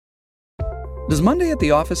Does Monday at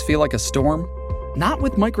the office feel like a storm? Not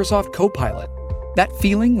with Microsoft Copilot. That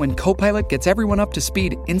feeling when Copilot gets everyone up to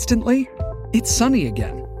speed instantly? It's sunny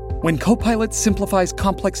again. When Copilot simplifies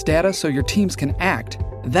complex data so your teams can act,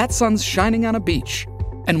 that sun's shining on a beach.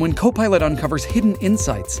 And when Copilot uncovers hidden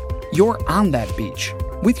insights, you're on that beach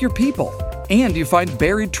with your people, and you find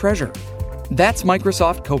buried treasure. That's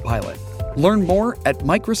Microsoft Copilot. Learn more at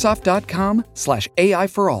Microsoft.com/AI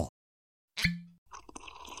for all.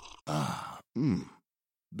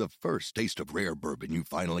 The first taste of rare bourbon you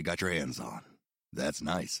finally got your hands on. That's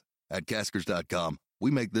nice. At Caskers.com,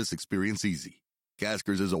 we make this experience easy.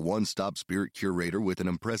 Caskers is a one-stop spirit curator with an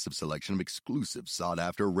impressive selection of exclusive,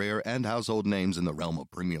 sought-after, rare, and household names in the realm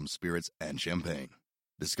of premium spirits and champagne.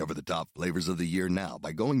 Discover the top flavors of the year now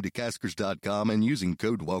by going to Caskers.com and using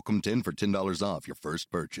code WELCOME10 for $10 off your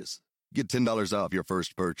first purchase. Get $10 off your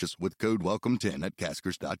first purchase with code WELCOME10 at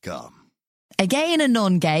Caskers.com. A Gay and a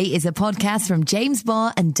Non-Gay is a podcast from James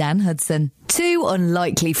Barr and Dan Hudson. Two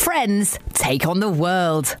unlikely friends take on the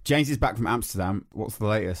world. James is back from Amsterdam. What's the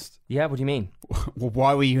latest? Yeah, what do you mean? Well,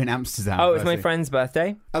 why were you in Amsterdam? Oh, it's my friend's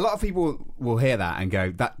birthday. A lot of people will hear that and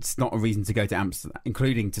go, that's not a reason to go to Amsterdam,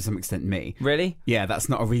 including to some extent me. Really? Yeah, that's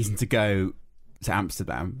not a reason to go to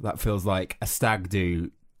Amsterdam. That feels like a stag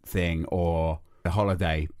do thing or a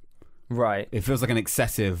holiday. Right. It feels like an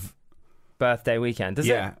excessive birthday weekend, does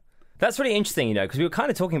it? That's really interesting, you know, because we were kind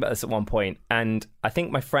of talking about this at one point, and I think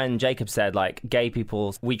my friend Jacob said, like, gay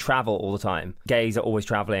people, we travel all the time. Gays are always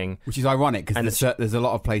traveling. Which is ironic, because there's a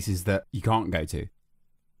lot of places that you can't go to.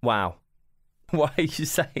 Wow. Why are you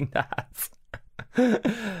saying that?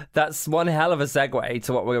 That's one hell of a segue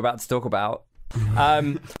to what we're about to talk about.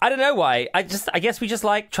 I don't know why. I guess we just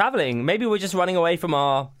like traveling. Maybe we're just running away from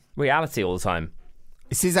our reality all the time.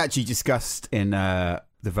 This is actually discussed in The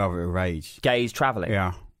Velvet Rage. Gays traveling?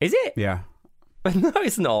 Yeah. Is it? Yeah. No,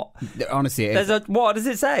 it's not. Honestly, what does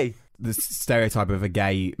it say? The stereotype of a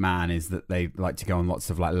gay man is that they like to go on lots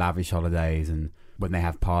of like lavish holidays, and when they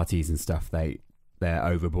have parties and stuff, they're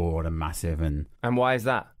overboard and massive. And why is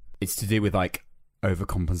that? It's to do with like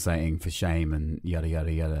overcompensating for shame and yada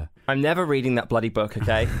yada yada. I'm never reading that bloody book.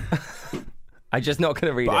 Okay. I'm just not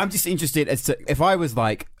going to read it. I'm just interested as to if I was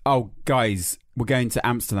like, oh, guys, we're going to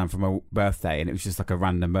Amsterdam for my birthday, and it was just like a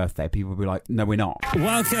random birthday, people would be like, no, we're not.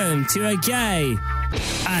 Welcome to A Gay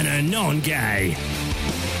and a Non-Gay.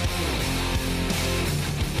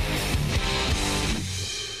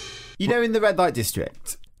 You know, in the red light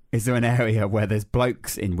district, is there an area where there's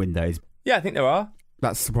blokes in windows? Yeah, I think there are.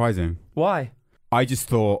 That's surprising. Why? I just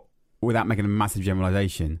thought, without making a massive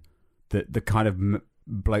generalisation, that the kind of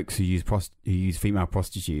blokes who use female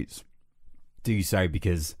prostitutes do so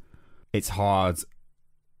because it's hard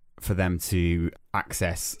for them to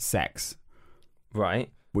access sex.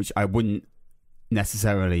 Right. Which I wouldn't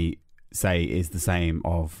necessarily say is the same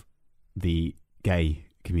of the gay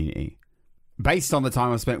community. Based on the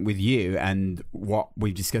time I've spent with you and what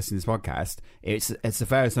we've discussed in this podcast, it's a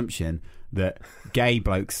fair assumption that gay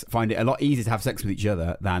blokes find it a lot easier to have sex with each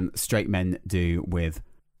other than straight men do with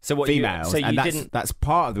females. That's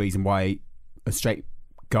part of the reason why a straight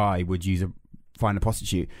guy would find a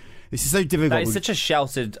prostitute. This is so difficult. That is such a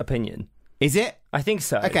sheltered opinion. Is it? I think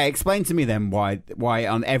so. Okay, explain to me then why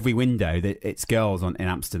on every window that it's girls in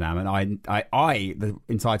Amsterdam, and I the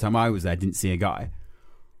entire time I was there didn't see a guy.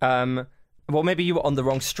 Well, maybe you were on the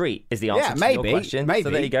wrong street is the answer to your question. Maybe. So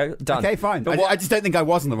there you go. Done. Okay, fine. I just don't think I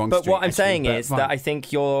was on the wrong street. But what I'm saying is that I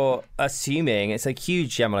think you're assuming, it's a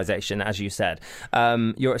huge generalisation, as you said,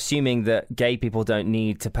 you're assuming that gay people don't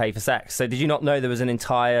need to pay for sex. So did you not know there was an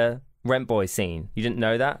entire Rent Boy scene? You didn't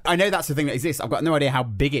know that? I know that's the thing that exists. I've got no idea how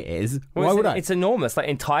big it is. Well, why would I? It's enormous. Like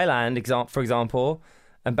in Thailand, for example,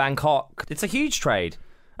 and Bangkok, it's a huge trade.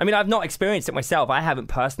 I mean, I've not experienced it myself. I haven't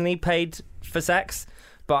personally paid for sex,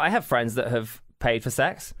 but I have friends that have paid for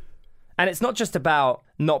sex. And it's not just about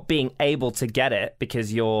not being able to get it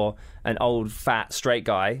because you're an old, fat, straight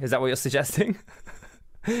guy. Is that what you're suggesting?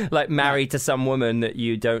 Like married to some woman that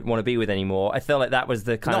you don't want to be with anymore. I feel like that was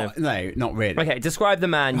the kind of... No, not really. Okay, describe the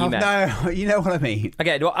man you met. No, you know what I mean.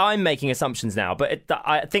 Okay, well, I'm making assumptions now, but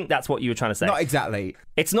I think that's what you were trying to say. Not exactly.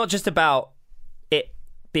 It's not just about it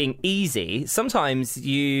being easy. Sometimes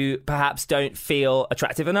you perhaps don't feel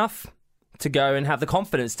attractive enough to go and have the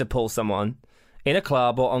confidence to pull someone in a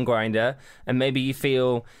club or on Grindr, and maybe you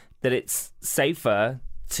feel that it's safer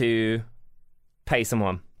to pay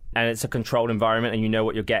someone and it's a controlled environment and you know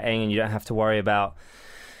what you're getting and you don't have to worry about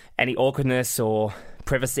any awkwardness or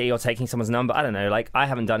privacy or taking someone's number. I don't know, like I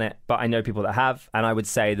haven't done it, but I know people that have, and I would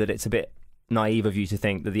say that it's a bit naive of you to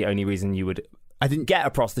think that the only reason you would I didn't get a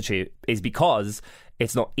prostitute is because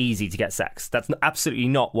it's not easy to get sex. That's absolutely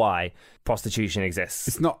not why prostitution exists.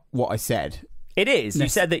 It's not what I said. It is. You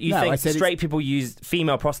said that you think straight people use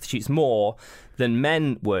female prostitutes more than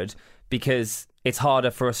men would because it's harder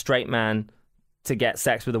for a straight man to get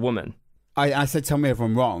sex with a woman. I said, tell me if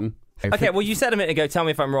I'm wrong. Okay, well, you said a minute ago, tell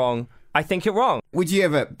me if I'm wrong. I think you're wrong. Would you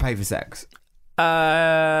ever pay for sex?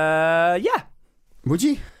 Yeah. Would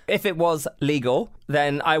you? If it was legal,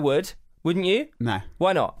 then I would. Wouldn't you? No.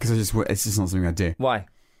 Why not? Because it's just not something I do. Why?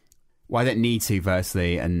 Well, I don't need to,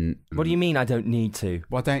 firstly, and... What do you mean I don't need to?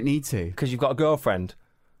 Well, I don't need to. Because you've got a girlfriend.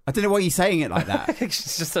 I don't know why you're saying it like that.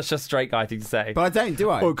 It's just such a straight guy thing to say. But I don't, do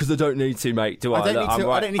I? Oh, because I don't need to, mate, do I?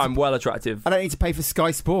 I'm well attractive. I don't need to pay for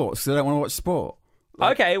Sky Sports because I don't want to watch sport.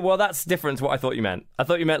 Okay, well, that's different to what I thought you meant. I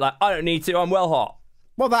thought you meant, like, I don't need to, I'm well hot.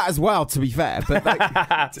 Well, that as well, to be fair. But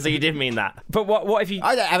like... So you did mean that. But what if you...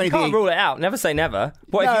 I don't have anything... You can't rule it out. Never say never.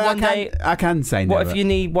 What if you one day... I can say never. What if you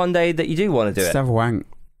need one day that you do want to do Just have a wank.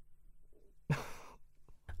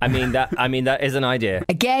 I mean, that is an idea.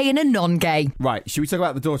 A gay and a non-gay. Right, should we talk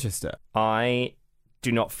about the Dorchester? I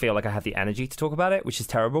do not feel like I have the energy to talk about it, which is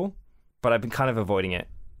terrible, but I've been kind of avoiding it.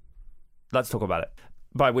 Let's talk about it.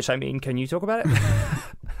 By which I mean, can you talk about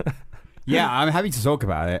it? Yeah, I'm happy to talk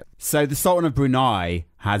about it. So the Sultan of Brunei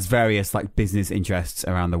has various like business interests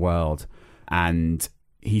around the world, and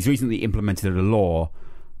he's recently implemented a law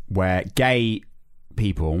where gay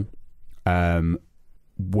people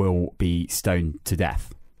will be stoned to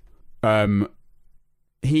death.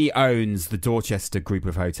 He owns the Dorchester group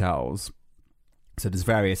of hotels. So there's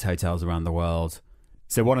various hotels around the world.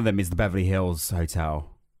 So one of them is the Beverly Hills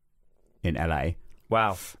Hotel in LA.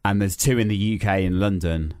 Wow. And there's two in the UK in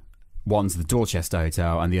London. One's the Dorchester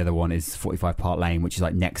Hotel and the other one is 45 Park Lane, which is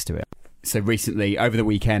like next to it. So recently, over the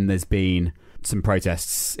weekend, there's been some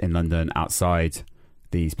protests in London outside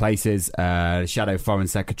these places. Shadow Foreign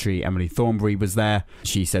Secretary Emily Thornberry was there.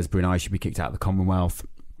 She says Brunei should be kicked out of the Commonwealth.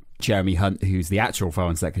 Jeremy Hunt, who's the actual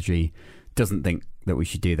Foreign Secretary, doesn't think that we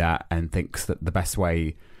should do that and thinks that the best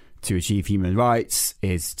way to achieve human rights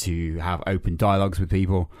is to have open dialogues with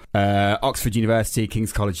people. Oxford University,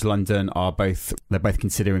 King's College London they're both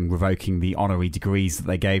considering revoking the honorary degrees that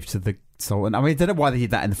they gave to the Sultan. I mean, I don't know why they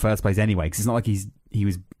did that in the first place anyway, because it's not like he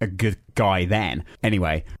was a good guy then.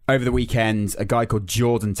 Anyway, over the weekend, a guy called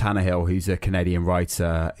Jordan Tannehill, who's a Canadian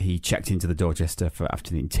writer, he checked into the Dorchester for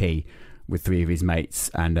afternoon tea with three of his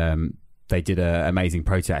mates, and they did an amazing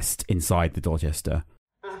protest inside the Dorchester.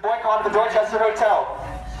 There's a boycott of the Dorchester Hotel.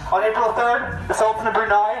 On April 3rd, the Sultan of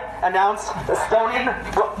Brunei announced the stoning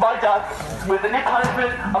by death with the nick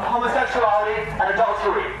punishment of homosexuality and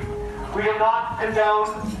adultery. We do not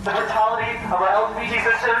condone the brutality of our LGBT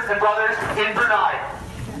sisters and brothers in Brunei.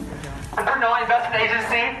 The Brunei Investment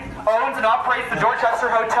Agency owns and operates the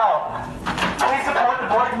Dorchester Hotel. Please support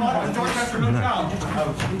the boycott of the Dorchester Hotel.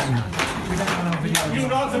 We do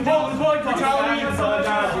not support the brutality and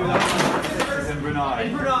solidarity in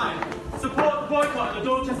Brunei. Support the boycott of the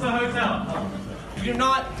Dorchester Hotel. We do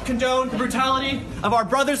not condone the brutality of our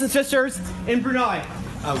brothers and sisters in Brunei.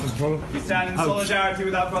 We stand in solidarity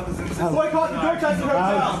with our brothers and sisters. Boycott the Dorchester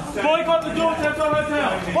Hotel. Boycott the Dorchester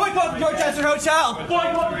Hotel. Boycott the Dorchester Hotel.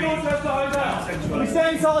 Boycott the Dorchester Hotel. We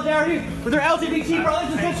stand in solidarity with our LGBT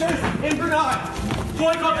brothers and sisters in Brunei.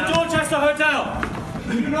 Boycott the Dorchester Hotel.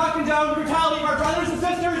 We do not condone the brutality of our brothers and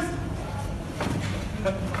sisters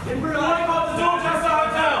in Brunei. Boycott the Dorchester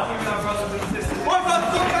Hotel. Boycott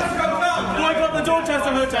the Dorchester Hotel. Boycott the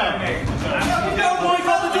Dorchester Hotel.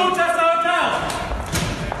 Boycott the Dorchester Hotel.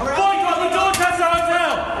 Boycott the Dorchester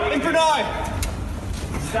Hotel. In Brunei.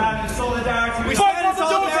 Stand in solidarity. We stand in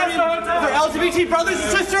solidarity with our LGBT brothers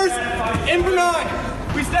and sisters in Brunei.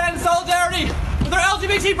 We stand in solidarity with our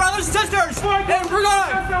LGBT brothers and sisters in Brunei.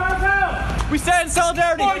 We stand in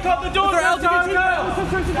solidarity with our LGBT brothers and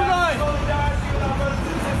sisters in Brunei.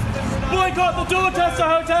 Boycott the Dorchester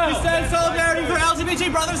Hotel! We stand in solidarity for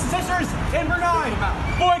LGBT brothers and sisters in Brunei!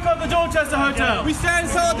 Boycott the Dorchester Hotel! We stand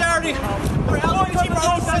in solidarity for LGBT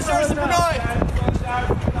brothers and sisters in Brunei!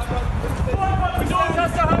 Boycott the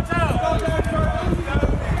Dorchester Hotel!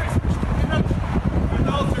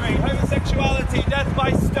 Adultery, homosexuality, death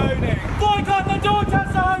by stoning! Boycott the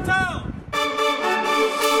Dorchester Hotel!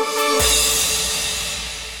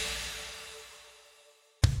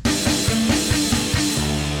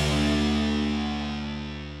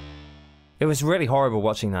 It was really horrible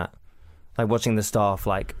watching that. Like, watching the staff,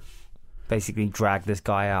 like, basically drag this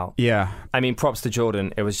guy out. Yeah. I mean, props to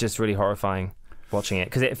Jordan. It was just really horrifying watching it.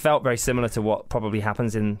 Because it felt very similar to what probably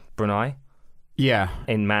happens in Brunei. Yeah.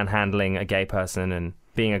 In manhandling a gay person and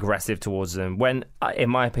being aggressive towards them. When, in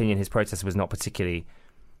my opinion, his protest was not particularly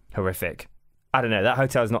horrific. I don't know, that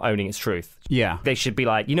hotel is not owning its truth. Yeah. They should be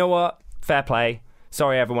like, you know what? Fair play.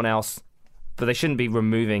 Sorry, everyone else. But they shouldn't be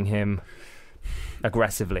removing him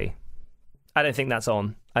aggressively. I don't think that's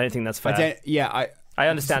on. I don't think that's fair. I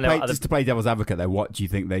understand. Just to play devil's advocate, though, what do you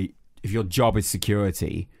think if your job is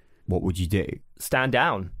security, what would you do? Stand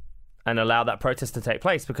down and allow that protest to take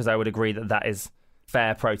place, because I would agree that is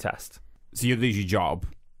fair protest. So you lose your job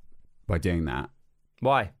by doing that.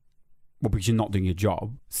 Why? Well, because you're not doing your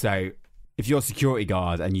job. So if you're a security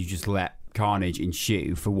guard and you just let carnage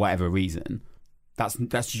ensue for whatever reason,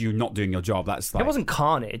 that's you not doing your job. That's like, it wasn't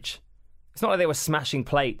carnage. It's not like they were smashing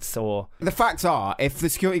plates or... The facts are, if the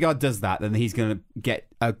security guard does that, then he's going to get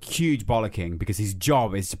a huge bollocking, because his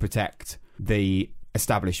job is to protect the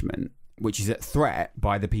establishment, which is at threat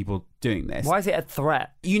by the people doing this. Why is it a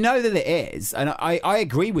threat? You know that it is, and I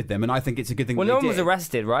agree with them, and I think it's a good thing. Well, no one was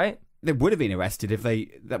arrested, right? They would have been arrested if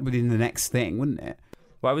that would have been the next thing, wouldn't it?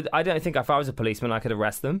 Well, I don't think if I was a policeman, I could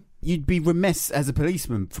arrest them. You'd be remiss as a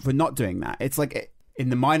policeman for not doing that. It's like in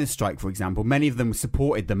the miners' strike, for example, many of them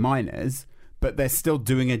supported the miners, but they're still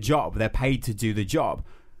doing a job. They're paid to do the job.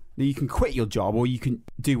 Now, you can quit your job or you can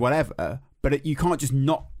do whatever, but you can't just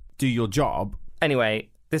not do your job. Anyway,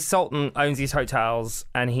 this Sultan owns these hotels,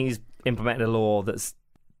 and he's implemented a law that's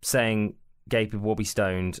saying gay people will be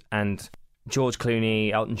stoned. And George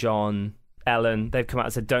Clooney, Elton John, Ellen, they've come out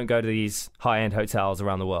and said, don't go to these high-end hotels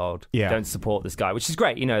around the world. Yeah. Don't support this guy, which is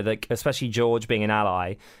great. You know, especially George being an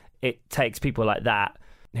ally, it takes people like that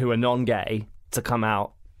who are non-gay to come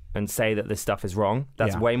out and say that this stuff is wrong.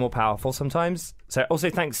 That's way more powerful sometimes. So also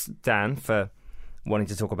thanks, Dan, for wanting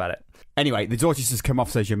to talk about it. Anyway, the Dorchester's come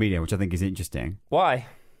off social media, which I think is interesting. Why?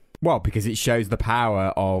 Well, because it shows the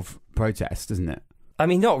power of protest, doesn't it? I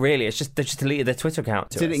mean, not really. It's just they just deleted their Twitter account.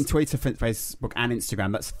 Deleting Twitter, Facebook, and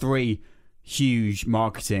Instagram. That's 3 huge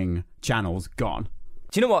marketing channels gone.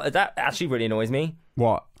 Do you know what? That actually really annoys me.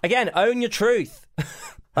 What? Again, own your truth.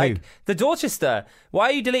 The Dorchester. Why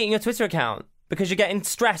are you deleting your Twitter account? Because you're getting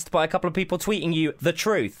stressed by a couple of people tweeting you the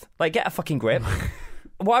truth. Like, get a fucking grip.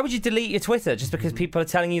 Why would you delete your Twitter just because people are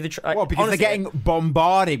telling you the truth? Well, because honestly, they're getting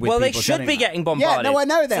bombarded with people. Well, they should be getting bombarded. Yeah, no, I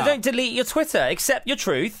know they So are. don't delete your Twitter. Accept your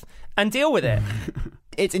truth and deal with it.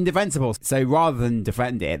 It's indefensible. So rather than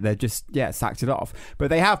defend it, they've just, sacked it off. But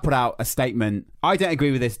they have put out a statement. I don't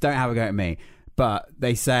agree with this. Don't have a go at me. But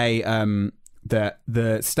they say that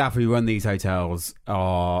the staff who run these hotels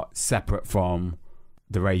are separate from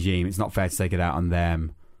the regime. It's not fair to take it out on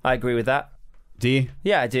them. I agree with that. Do you?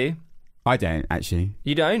 Yeah, I do. I don't, actually.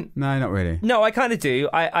 You don't? No, not really. No, I kind of do.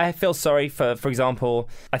 I feel sorry for example,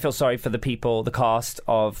 I feel sorry for the people, the cast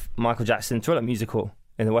of Michael Jackson's Thriller musical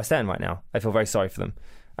in the West End right now. I feel very sorry for them.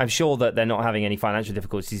 I'm sure that they're not having any financial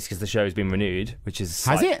difficulties because the show's been renewed, which is...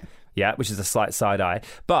 Has it? Yeah, which is a slight side eye.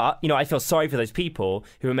 But, I feel sorry for those people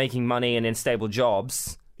who are making money and in stable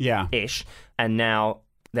jobs, ish, and now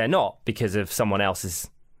they're not because of someone else's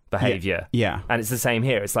behaviour. Yeah. And it's the same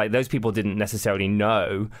here. It's like those people didn't necessarily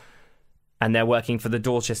know, and they're working for the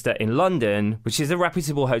Dorchester in London, which is a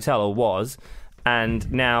reputable hotel, or was,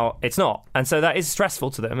 and now it's not. And so that is stressful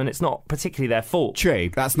to them, and it's not particularly their fault. True.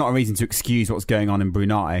 That's not a reason to excuse what's going on in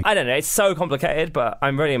Brunei. I don't know. It's so complicated, but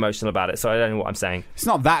I'm really emotional about it, so I don't know what I'm saying. It's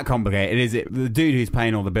not that complicated, is it? The dude who's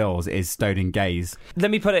paying all the bills is stoning gays. Let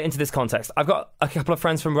me put it into this context. I've got a couple of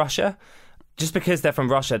friends from Russia. Just because they're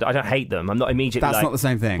from Russia, I don't hate them. I'm not immediately That's not the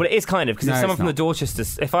same thing. Well, it is kind of, because if someone from the Dorchester,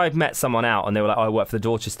 if I met someone out and they were like, oh, I work for the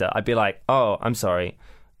Dorchester, I'd be like, oh, I'm sorry.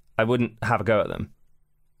 I wouldn't have a go at them.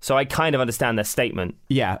 So I kind of understand their statement.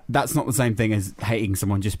 Yeah, that's not the same thing as hating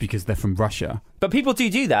someone just because they're from Russia. But people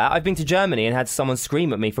do that. I've been to Germany and had someone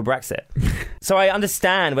scream at me for Brexit. So I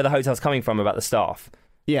understand where the hotel's coming from about the staff.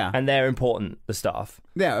 Yeah. And they're important, the staff.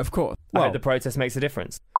 Yeah, of course. I hope the protest makes a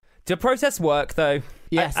difference. Do protests work, though?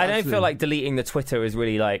 Yes, I don't feel like deleting the Twitter is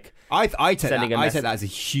really like... I take that as a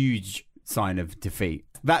huge sign of defeat.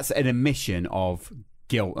 That's an admission of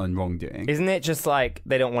guilt and wrongdoing. Isn't it just like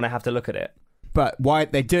they don't want to have to look at it? But why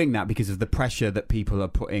they're doing that? Because of the pressure that people are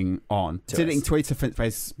putting on. Deleting Twitter,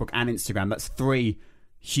 Facebook, and Instagram, that's 3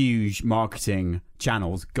 huge marketing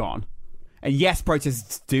channels gone. And yes,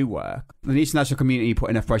 protests do work. The international community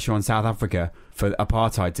put enough pressure on South Africa for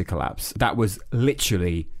apartheid to collapse. That was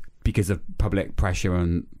literally because of public pressure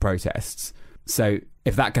and protests. So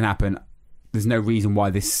if that can happen, there's no reason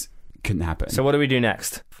why this couldn't happen. So what do we do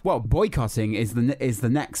next? Well, boycotting is the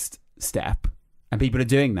next step, and people are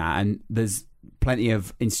doing that. And there's plenty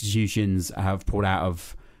of institutions have pulled out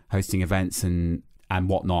of hosting events and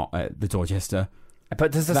whatnot at the Dorchester.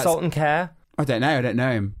 But does the Sultan care? I don't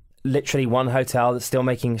know him. Literally one hotel that's still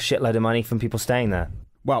making a shitload of money from people staying there.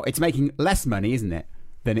 Well, it's making less money, isn't it,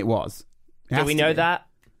 than it was? Do we know that?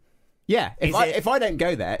 Yeah, if I don't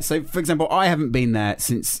go there, so for example, I haven't been there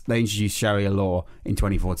since they introduced Sharia law in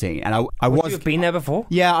 2014, and I Would you have been there before?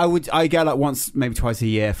 Yeah, I go like once, maybe twice a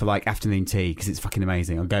year for like afternoon tea because it's fucking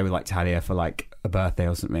amazing. I'll go with like Talia for like a birthday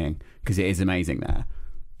or something because it is amazing there.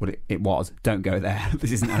 Well, it was. Don't go there.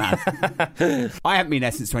 This isn't an ad. I haven't been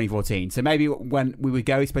there since 2014, so maybe when we would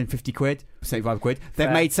go, we spend 50 quid, 75 quid. They've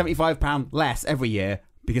made £75 less every year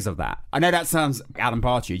because of that. I know that sounds Adam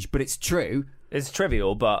Partridge, but it's true. It's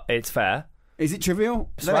trivial, but it's fair. Is it trivial?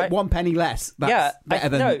 That's They're right. like 1 penny less. That's better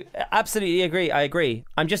than... No, absolutely agree. I agree.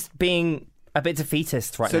 I'm just being a bit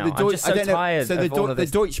defeatist right now. I'm just so tired of all of this.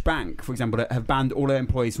 The Deutsche Bank, for example, have banned all their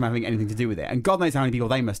employees from having anything to do with it. And God knows how many people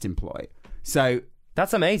they must employ. So...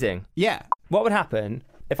 That's amazing. Yeah. What would happen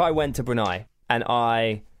if I went to Brunei and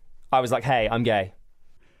I was like, hey, I'm gay.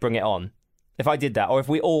 Bring it on. If I did that, or if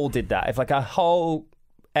we all did that, if like a whole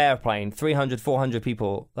airplane, 300, 400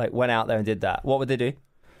 people like went out there and did that, what would they do?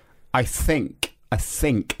 I think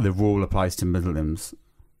the rule applies to Muslims.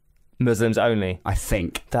 Muslims only? I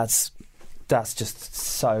think. That's just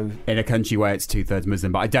so... In a country where it's 2/3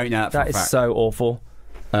 Muslim, but I don't know that for a fact. That is so awful.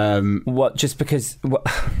 What? Just because... What?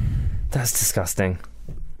 That's disgusting.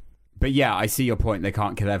 But yeah, I see your point. They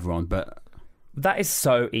can't kill everyone, but... That is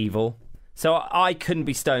so evil. So I couldn't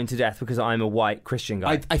be stoned to death because I'm a white Christian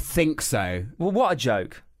guy? I think so. Well, what a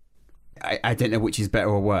joke. I don't know which is better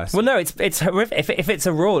or worse. Well, no, it's horrific. If it's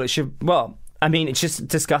a rule, it should... Well, I mean, it's just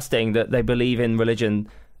disgusting that they believe in religion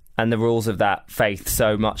and the rules of that faith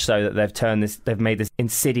so much so that they've made this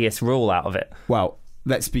insidious rule out of it. Well,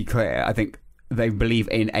 let's be clear. I think they believe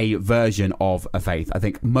in a version of a faith. I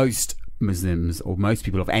think most Muslims or most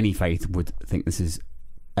people of any faith would think this is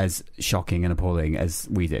as shocking and appalling as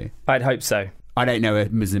we do. I'd hope so. I don't know a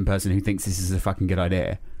Muslim person who thinks this is a fucking good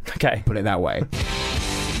idea. Okay. Put it that way.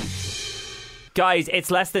 Guys,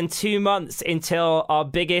 it's less than 2 months until our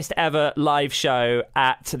biggest ever live show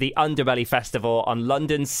at the Underbelly Festival on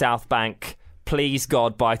London's South Bank. Please,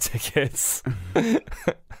 God, buy tickets.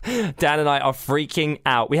 Dan and I are freaking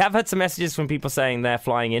out. We have had some messages from people saying they're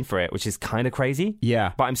flying in for it, which is kind of crazy.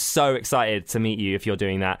 Yeah. But I'm so excited to meet you if you're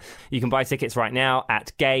doing that. You can buy tickets right now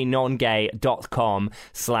at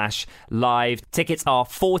gaynongay.com/live. Tickets are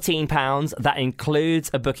 £14. That includes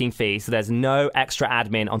a booking fee, so there's no extra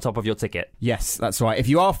admin on top of your ticket. Yes, that's right. If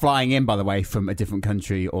you are flying in, by the way, from a different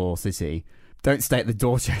country or city, don't stay at the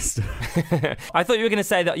Dorchester. I thought you were going to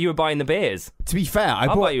say that you were buying the beers. To be fair, I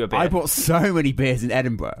buy you a beer. I bought so many beers in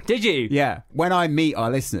Edinburgh. Did you? Yeah. When I meet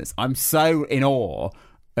our listeners, I'm so in awe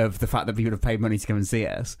of the fact that people have paid money to come and see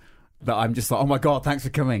us that I'm just like, oh my God, thanks for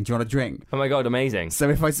coming. Do you want a drink? Oh my God, amazing. So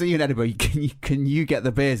if I see you in Edinburgh, can you get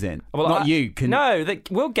the beers in? Well, No,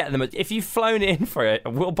 we'll get them. If you've flown in for it,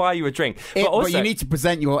 we'll buy you a drink. But you need to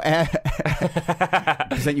present your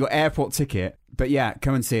airport ticket. But yeah,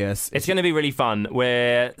 come and see us. It's going to be really fun.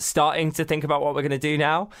 We're starting to think about what we're going to do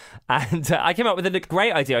now. And I came up with a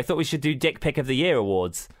great idea. I thought we should do Dick Pic of the Year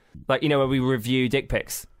awards. Like, where we review dick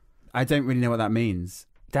pics. I don't really know what that means.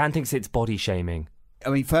 Dan thinks it's body shaming. I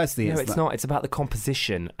mean, firstly, it's not. It's about the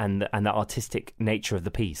composition and the artistic nature of the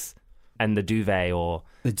piece and the duvet or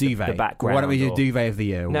the background. Why don't we do Duvet of the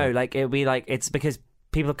Year? No, like it'll be like it's because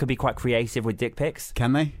people could be quite creative with dick pics.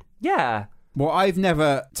 Can they? Yeah. Well, I've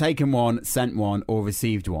never taken one, sent one, or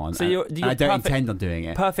received one. So you're I don't intend on doing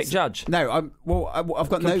it. Perfect judge. No, I've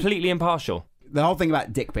got completely impartial. The whole thing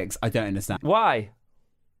about dick pics, I don't understand. Why?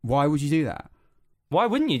 Why would you do that? Why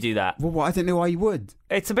wouldn't you do that? Well, I don't know why you would.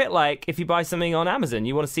 It's a bit like if you buy something on Amazon,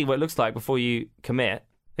 you want to see what it looks like before you commit.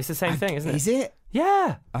 It's the same thing, isn't it? Is it?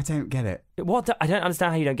 Yeah. I don't get it. What? I don't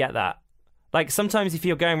understand how you don't get that. Like, sometimes if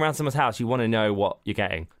you're going around someone's house, you want to know what you're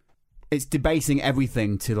getting. It's debasing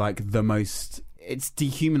everything to, like, the most... It's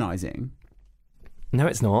dehumanising. No,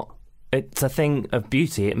 it's not. It's a thing of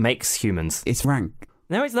beauty. It makes humans. It's rank.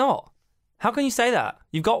 No, it's not. How can you say that?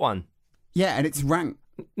 You've got one. Yeah, and it's rank.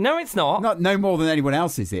 No, it's not. No more than anyone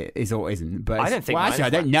else's it is or isn't. But I don't think. Well, actually,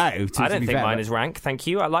 I don't know. I don't think mine is rank. Thank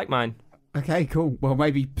you. I like mine. Okay, cool. Well,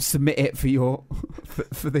 maybe submit it for your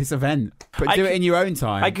for this event, but do it in your own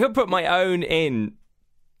time. I could put my own in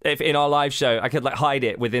our live show. I could like hide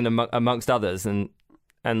it within amongst others and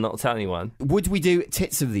not tell anyone. Would we do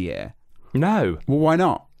Tits of the Year? No. Well, why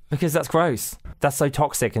not? Because that's gross. That's so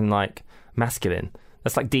toxic and like masculine.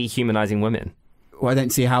 That's like dehumanizing women. Well, I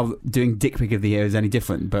don't see how doing dick pic of the year is any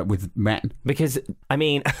different, but with men. Because, I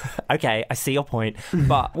mean, okay, I see your point,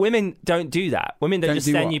 but women don't do that. Women don't just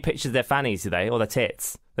do send what? you pictures of their fannies, do they? Or their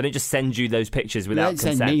tits. They don't just send you those pictures without They don't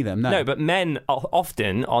consent. send me them, no. No, but men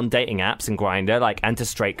often on dating apps and Grindr, and to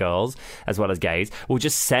straight girls as well as gays, will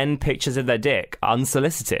just send pictures of their dick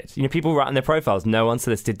unsolicited. You know, people write on their profiles, no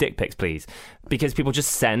unsolicited dick pics, please. Because people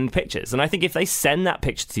just send pictures. And I think if they send that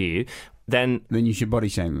picture to you, then you should body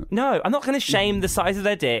shame them. No, I'm not going to shame the size of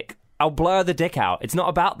their dick. I'll blur the dick out. It's not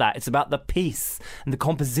about that. It's about the piece and the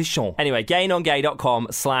composition. Anyway,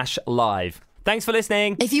 gaynongay.com/live. Thanks for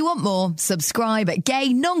listening. If you want more, subscribe at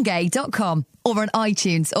gaynongay.com or on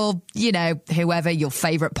iTunes or, whoever your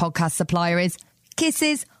favourite podcast supplier is.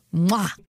 Kisses. Mwah.